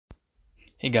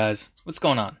Hey guys, what's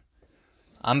going on?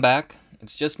 I'm back.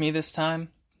 It's just me this time,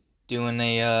 doing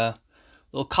a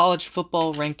little college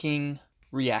football ranking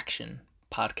reaction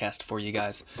podcast for you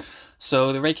guys.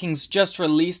 So the rankings just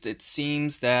released. It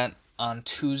seems that on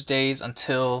Tuesdays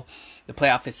until the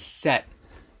playoff is set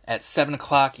at 7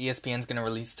 o'clock, ESPN's going to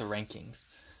release the rankings.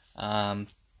 I'm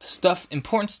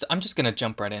just going to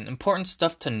jump right in. Important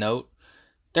stuff to note.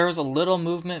 There was a little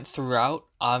movement throughout.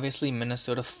 Obviously,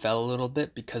 Minnesota fell a little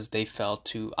bit because they fell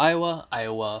to Iowa.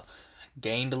 Iowa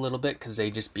gained a little bit because they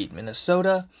just beat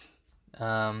Minnesota.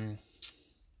 But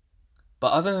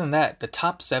other than that, the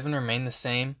top 7 remain the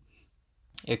same.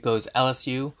 It goes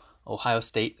LSU, Ohio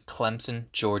State, Clemson,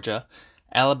 Georgia,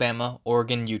 Alabama,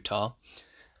 Oregon, Utah.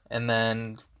 And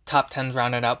then top 10's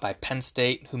rounded out by Penn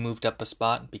State, who moved up a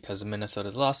spot because of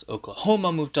Minnesota's loss.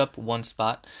 Oklahoma moved up one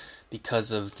spot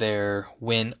because of their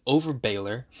win over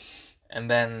Baylor. And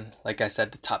then, like I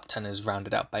said, the top 10 is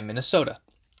rounded out by Minnesota.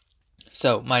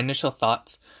 So, my initial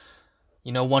thoughts,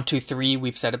 1, 2, 3,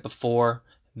 we've said it before,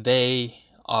 they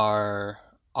are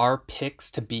our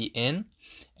picks to be in,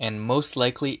 and most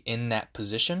likely in that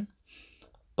position.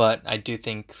 But I do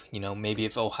think, maybe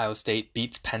if Ohio State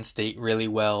beats Penn State really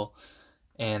well,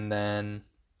 and then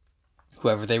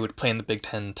whoever they would play in the Big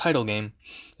Ten title game,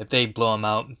 if they blow them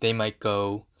out, they might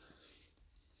go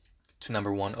to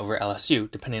number 1 over LSU,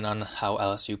 depending on how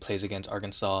LSU plays against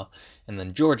Arkansas and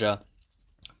then Georgia.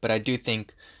 But I do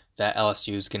think that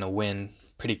LSU is going to win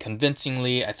pretty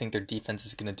convincingly. I think their defense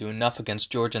is going to do enough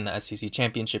against Georgia in the SEC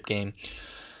championship game.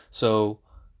 So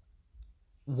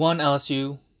 1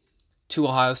 LSU, 2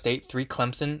 Ohio State, 3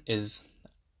 Clemson is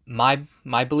my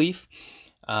belief.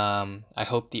 I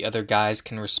hope the other guys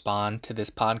can respond to this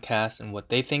podcast and what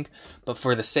they think. But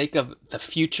for the sake of the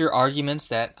future arguments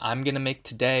that I'm going to make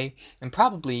today, and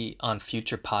probably on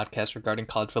future podcasts regarding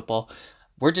college football,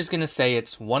 we're just going to say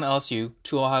it's 1 LSU,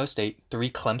 2 Ohio State, 3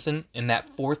 Clemson, and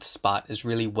that 4th spot is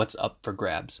really what's up for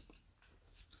grabs.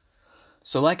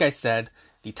 So like I said,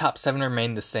 the top 7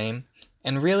 remain the same,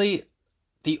 and really,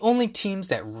 the only teams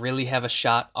that really have a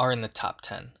shot are in the top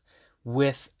 10.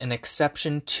 With an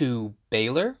exception to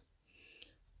Baylor,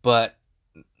 but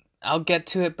I'll get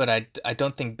to it, but I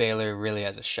don't think Baylor really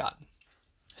has a shot.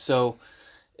 So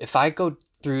if I go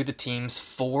through the teams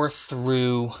 4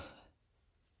 through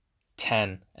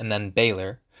 10 and then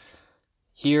Baylor,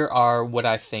 here are what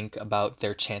I think about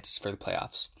their chances for the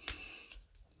playoffs.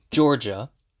 Georgia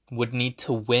would need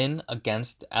to win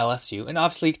against LSU, and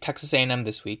obviously Texas A&M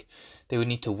this week. They would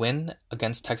need to win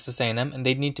against Texas A&M, and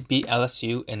they'd need to beat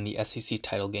LSU in the SEC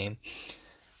title game.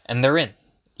 And they're in.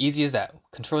 Easy as that.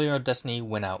 Control your own destiny,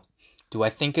 win out. Do I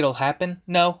think it'll happen?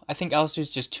 No. I think LSU is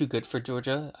just too good for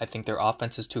Georgia. I think their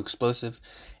offense is too explosive,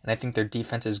 and I think their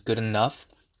defense is good enough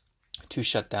to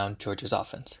shut down Georgia's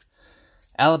offense.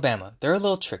 Alabama, they're a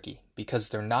little tricky because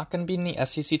they're not going to be in the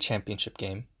SEC championship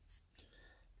game,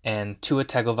 and Tua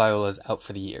Tagovailoa is out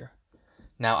for the year.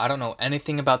 Now, I don't know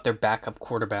anything about their backup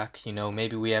quarterback.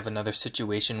 Maybe we have another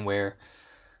situation where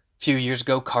a few years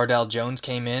ago, Cardale Jones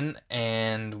came in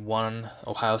and won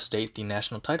Ohio State the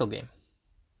national title game.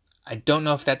 I don't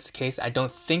know if that's the case. I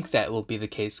don't think that will be the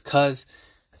case because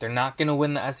they're not going to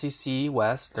win the SEC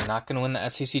West. They're not going to win the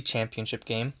SEC championship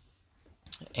game.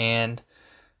 And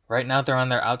right now, they're on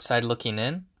their outside looking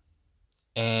in.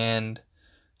 And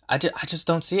I just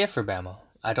don't see it for Bama.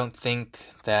 I don't think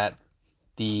that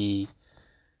the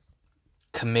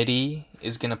committee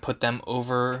is going to put them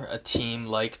over a team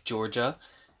like Georgia.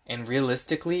 And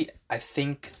realistically, I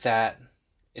think that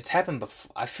it's happened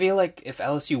before. I feel like if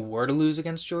LSU were to lose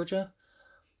against Georgia,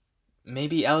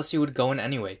 maybe LSU would go in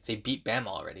anyway. They beat Bama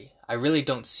already. I really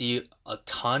don't see a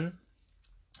ton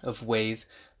of ways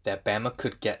that Bama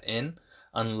could get in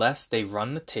unless they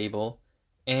run the table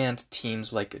and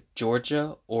teams like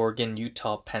Georgia, Oregon,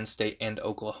 Utah, Penn State, and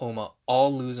Oklahoma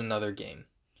all lose another game.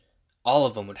 All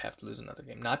of them would have to lose another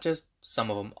game. Not just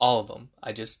some of them, all of them.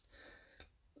 I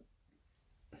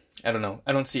don't know.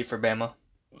 I don't see it for Bama,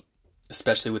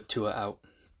 especially with Tua out.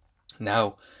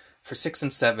 Now, for 6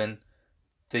 and 7,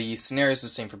 the scenario is the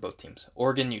same for both teams.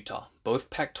 Oregon, Utah, both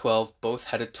Pac-12, both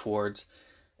headed towards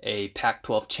a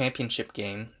Pac-12 championship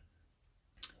game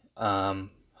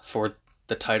for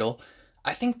the title.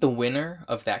 I think the winner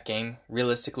of that game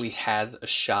realistically has a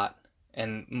shot,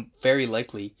 and very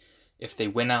likely, if they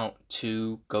win out,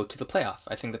 to go to the playoff.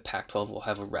 I think the Pac-12 will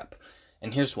have a rep.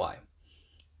 And here's why.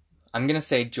 I'm going to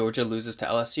say Georgia loses to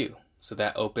LSU. So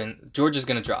Georgia's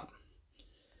going to drop.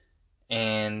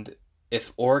 And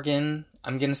if Oregon,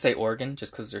 I'm going to say Oregon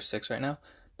just because they're 6 right now.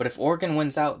 But if Oregon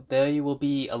wins out, they will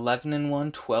be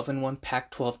 11-1, 12-1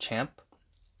 Pac-12 champ.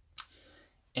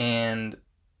 And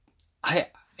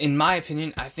in my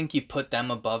opinion, I think you put them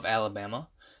above Alabama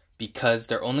because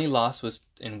their only loss was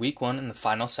in week 1 in the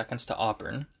final seconds to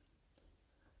Auburn.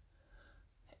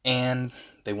 And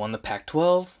they won the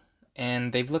Pac-12,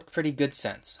 and they've looked pretty good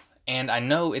since. And I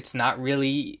know it's not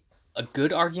really a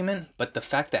good argument, but the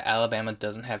fact that Alabama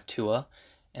doesn't have Tua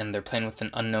and they're playing with an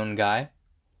unknown guy,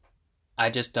 I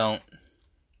just don't...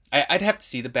 I'd have to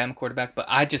see the Bama quarterback, but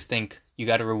I just think you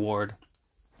got to reward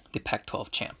the Pac-12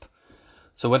 champ.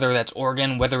 So whether that's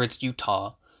Oregon, whether it's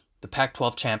Utah, the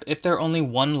Pac-12 champ, if they're only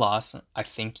one loss, I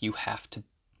think you have to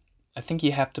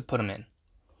put them in.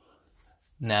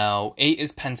 Now, 8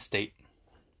 is Penn State.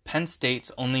 Penn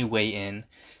State's only way in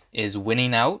is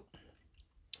winning out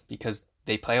because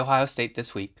they play Ohio State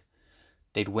this week.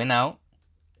 They'd win out,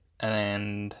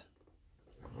 and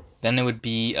then it would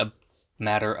be a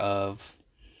matter of,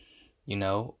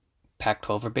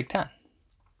 Pac-12 or Big Ten.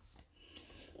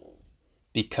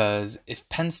 Because if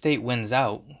Penn State wins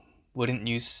out, wouldn't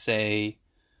you say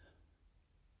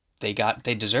they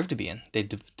deserve to be in?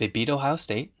 They beat Ohio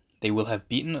State. They will have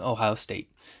beaten Ohio State.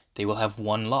 They will have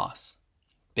one loss.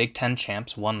 Big Ten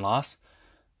champs, one loss.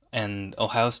 And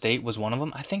Ohio State was one of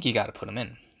them. I think you got to put them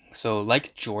in. So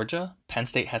like Georgia, Penn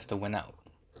State has to win out.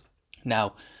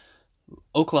 Now,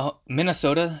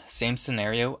 Minnesota, same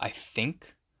scenario, I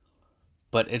think.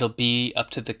 But it'll be up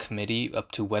to the committee,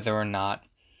 up to whether or not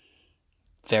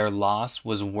their loss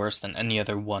was worse than any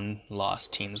other one-loss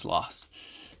team's loss.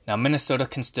 Now, Minnesota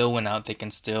can still win out. They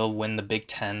can still win the Big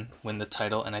Ten, win the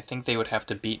title, and I think they would have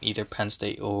to beat either Penn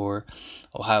State or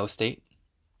Ohio State.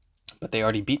 But they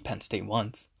already beat Penn State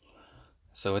once,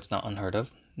 so it's not unheard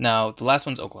of. Now, the last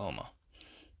one's Oklahoma.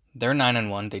 They're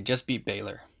 9-1. They just beat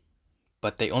Baylor,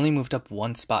 but they only moved up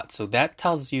one spot, so that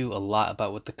tells you a lot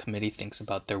about what the committee thinks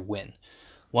about their win.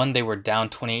 One, they were down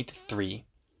 28-3,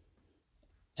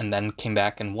 and then came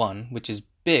back and won, which is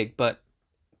big, but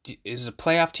is a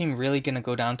playoff team really going to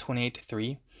go down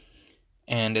 28-3?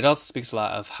 And it also speaks a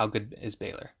lot of how good is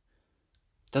Baylor.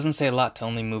 Doesn't say a lot to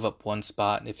only move up one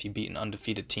spot if you beat an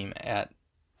undefeated team at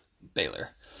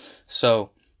Baylor.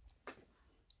 So,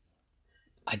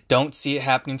 I don't see it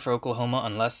happening for Oklahoma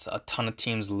unless a ton of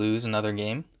teams lose another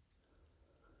game.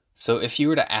 So if you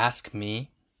were to ask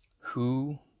me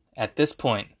who, at this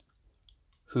point,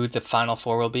 who the Final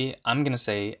Four will be, I'm going to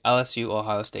say LSU,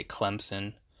 Ohio State,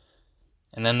 Clemson,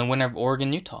 and then the winner of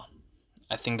Oregon, Utah.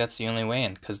 I think that's the only way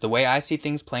in, because the way I see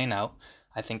things playing out,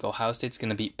 I think Ohio State's going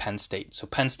to beat Penn State. So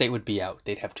Penn State would be out.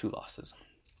 They'd have 2 losses.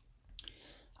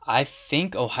 I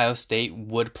think Ohio State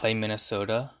would play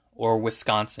Minnesota or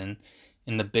Wisconsin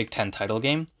in the Big Ten title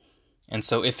game. And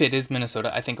so if it is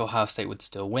Minnesota, I think Ohio State would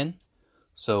still win.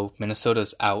 So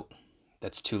Minnesota's out.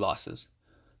 That's 2 losses.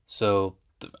 So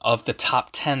of the top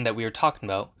 10 that we were talking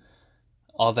about,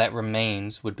 all that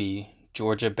remains would be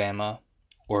Georgia, Bama,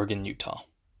 Oregon, Utah,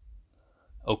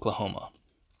 Oklahoma.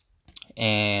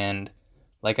 And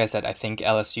like I said, I think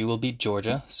LSU will beat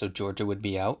Georgia, so Georgia would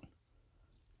be out.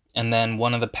 And then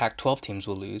one of the Pac-12 teams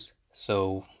will lose.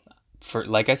 So,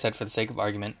 like I said, for the sake of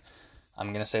argument, I'm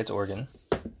going to say it's Oregon.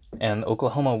 And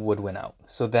Oklahoma would win out.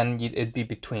 So then it'd be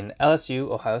between LSU,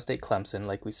 Ohio State, Clemson,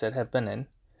 like we said have been in.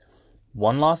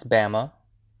 One loss Bama,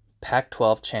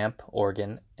 Pac-12 champ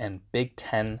Oregon, and Big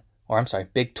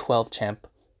 12 champ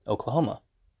Oklahoma.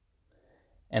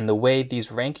 And the way these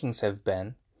rankings have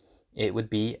been, it would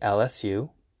be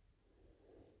LSU,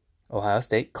 Ohio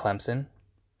State, Clemson,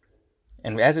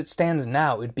 and as it stands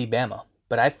now, it'd be Bama.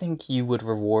 But I think you would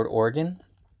reward Oregon,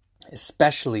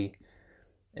 especially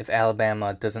if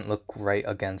Alabama doesn't look right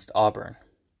against Auburn,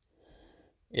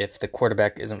 if the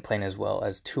quarterback isn't playing as well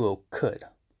as Tua could.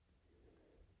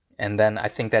 And then I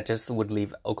think that just would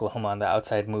leave Oklahoma on the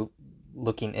outside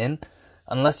looking in,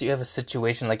 unless you have a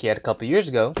situation like you had a couple years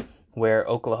ago, where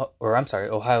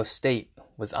Ohio State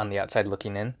was on the outside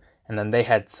looking in, and then they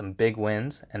had some big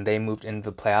wins, and they moved into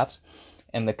the playoffs,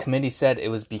 and the committee said it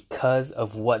was because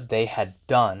of what they had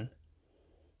done,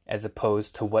 as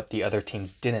opposed to what the other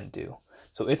teams didn't do.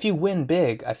 So if you win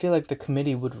big, I feel like the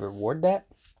committee would reward that,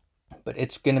 but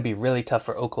it's going to be really tough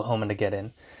for Oklahoma to get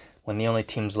in, when the only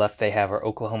teams left they have are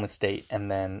Oklahoma State, and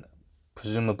then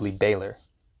presumably Baylor.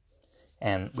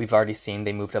 And we've already seen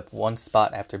they moved up one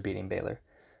spot after beating Baylor.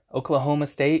 Oklahoma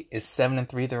State is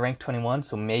 7-3, they're ranked 21,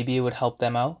 so maybe it would help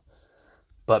them out.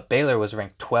 But Baylor was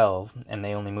ranked 12, and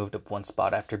they only moved up one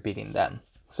spot after beating them.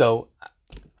 So,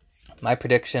 my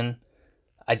prediction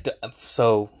is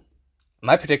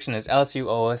LSU,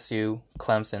 OSU,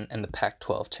 Clemson, and the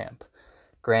Pac-12 champ.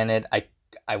 Granted,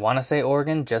 I want to say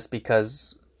Oregon just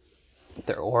because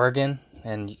they're Oregon,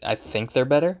 and I think they're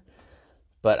better.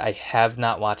 But I have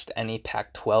not watched any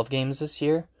Pac-12 games this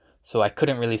year, So I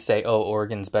couldn't really say, oh,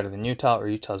 Oregon's better than Utah or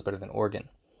Utah's better than Oregon.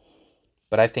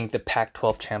 But I think the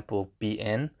Pac-12 champ will be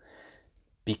in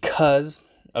because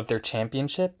of their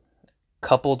championship,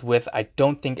 coupled with I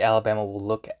don't think Alabama will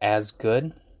look as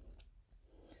good.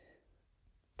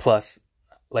 Plus,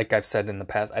 like I've said in the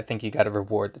past, I think you got to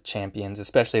reward the champions,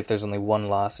 especially if there's only one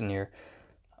loss and you're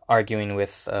arguing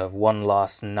with a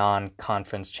one-loss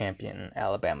non-conference champion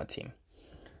Alabama team.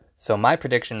 So my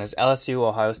prediction is LSU,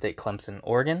 Ohio State, Clemson,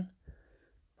 Oregon.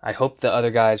 I hope the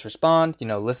other guys respond,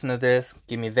 listen to this,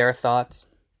 give me their thoughts.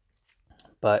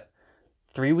 But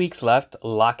 3 weeks left, a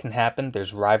lot can happen.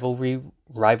 There's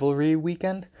rivalry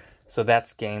weekend. So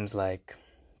that's games like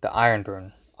the Iron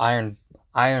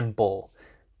Bowl,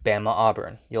 Bama,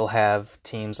 Auburn. You'll have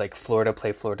teams like Florida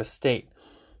play Florida State.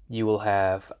 You will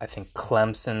have, I think,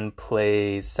 Clemson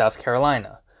plays South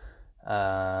Carolina.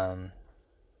 I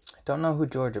don't know who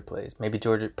Georgia plays.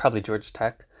 Probably Georgia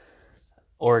Tech.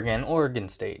 Oregon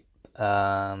State.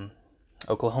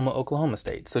 Oklahoma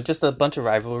State. So just a bunch of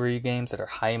rivalry games that are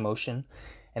high emotion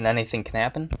and anything can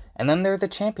happen. And then there are the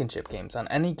championship games. On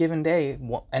any given day,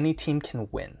 any team can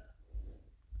win.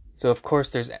 So, of course,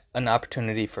 there's an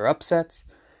opportunity for upsets.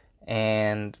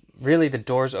 And really, the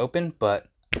door's open, but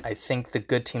I think the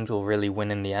good teams will really win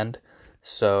in the end.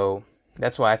 So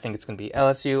that's why I think it's going to be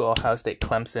LSU, Ohio State,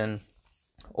 Clemson,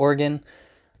 Oregon.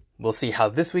 We'll see how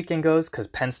this weekend goes because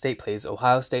Penn State plays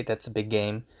Ohio State. That's a big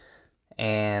game.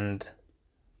 And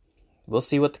we'll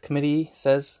see what the committee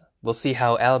says. We'll see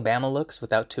how Alabama looks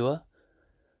without Tua.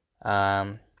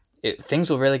 Things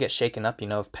will really get shaken up,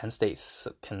 if Penn State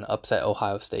can upset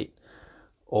Ohio State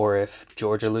or if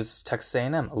Georgia loses Texas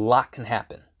A&M. A lot can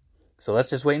happen. So let's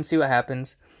just wait and see what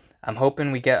happens. I'm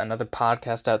hoping we get another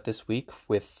podcast out this week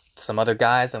with some other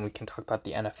guys and we can talk about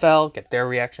the NFL, get their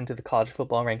reaction to the college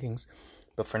football rankings.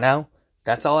 But for now,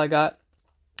 that's all I got.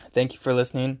 Thank you for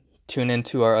listening. Tune in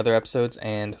to our other episodes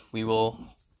and you'll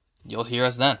hear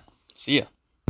us then. See ya.